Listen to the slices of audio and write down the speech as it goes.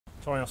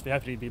Sorry, I must be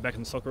happy to be back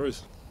in the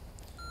Socceroos.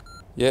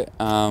 Yeah,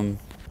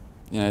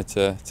 it's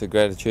a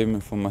great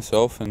achievement for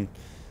myself, and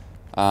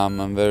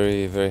I'm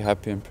very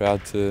happy and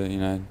proud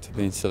to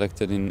be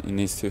selected in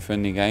these two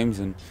friendly games,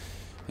 and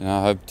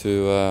I hope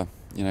to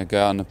go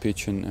out on the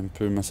pitch and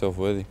prove myself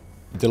worthy.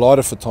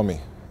 Delighted for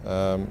Tomi.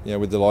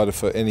 We're delighted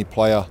for any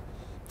player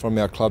from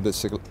our club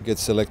that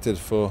gets selected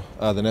for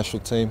the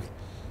national team.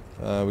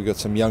 We've got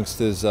some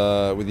youngsters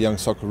with the young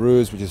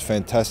Socceroos, which is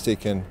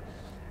fantastic, and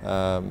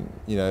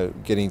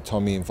getting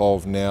Tomi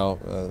involved now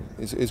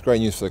is great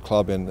news for the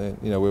club, and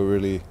we're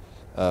really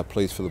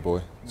pleased for the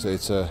boy. So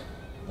it's a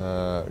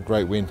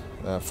great win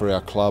for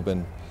our club,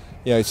 and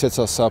it sets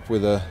us up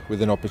with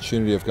an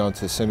opportunity of going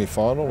to the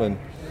semi-final, and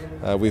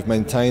we've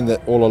maintained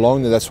that all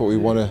along that's what we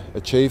want to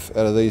achieve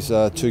out of these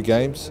two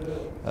games.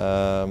 We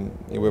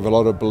have a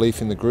lot of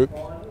belief in the group.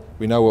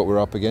 We know what we're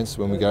up against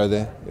when we go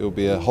there. It will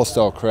be a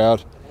hostile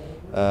crowd,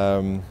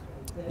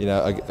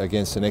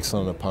 against an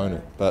excellent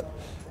opponent. But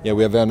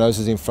we have our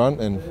noses in front,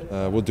 and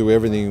we'll do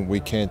everything we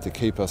can to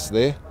keep us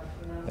there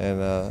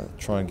and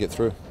try and get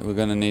through. We're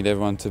going to need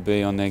everyone to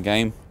be on their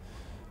game.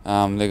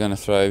 They're going to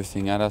throw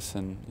everything at us,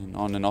 and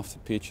on and off the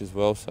pitch as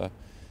well. So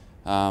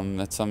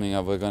that's something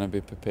that we're going to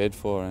be prepared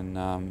for, and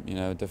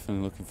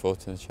definitely looking forward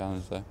to the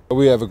challenge there.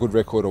 We have a good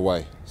record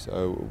away,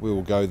 so we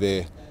will go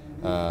there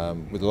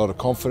with a lot of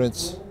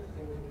confidence.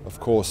 Of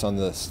course,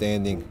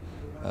 understanding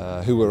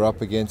who we're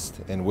up against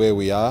and where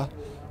we are,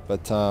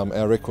 but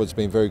our record's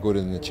been very good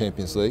in the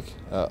Champions League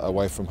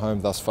away from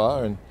home thus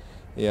far, and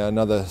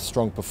another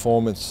strong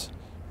performance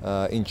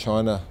in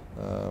China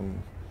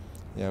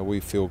we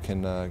feel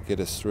can get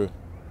us through.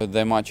 But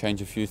they might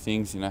change a few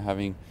things,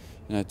 having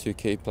two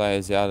key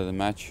players out of the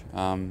match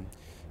and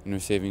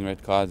receiving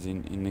red cards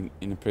in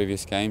the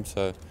previous game.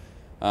 So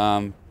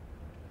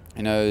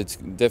it's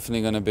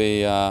definitely going to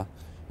be a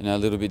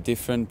little bit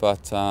different,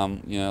 but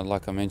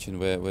like I mentioned,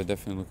 we're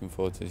definitely looking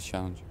forward to this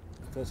challenge.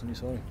 Thoughts on you,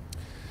 sorry?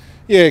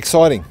 Yeah,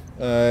 exciting.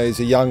 He's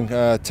a young,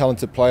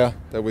 talented player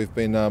that we've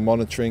been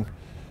monitoring.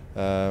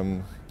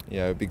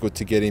 It'd be good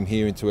to get him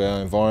here into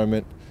our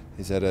environment.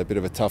 He's had a bit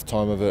of a tough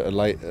time of it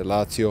late at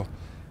Lazio,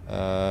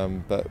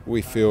 but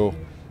we feel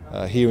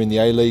here in the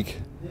A-League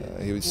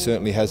he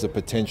certainly has the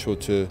potential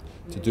to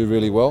do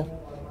really well.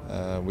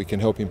 We can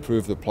help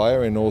improve the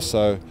player, and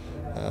also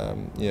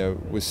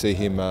we see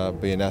him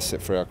be an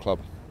asset for our club.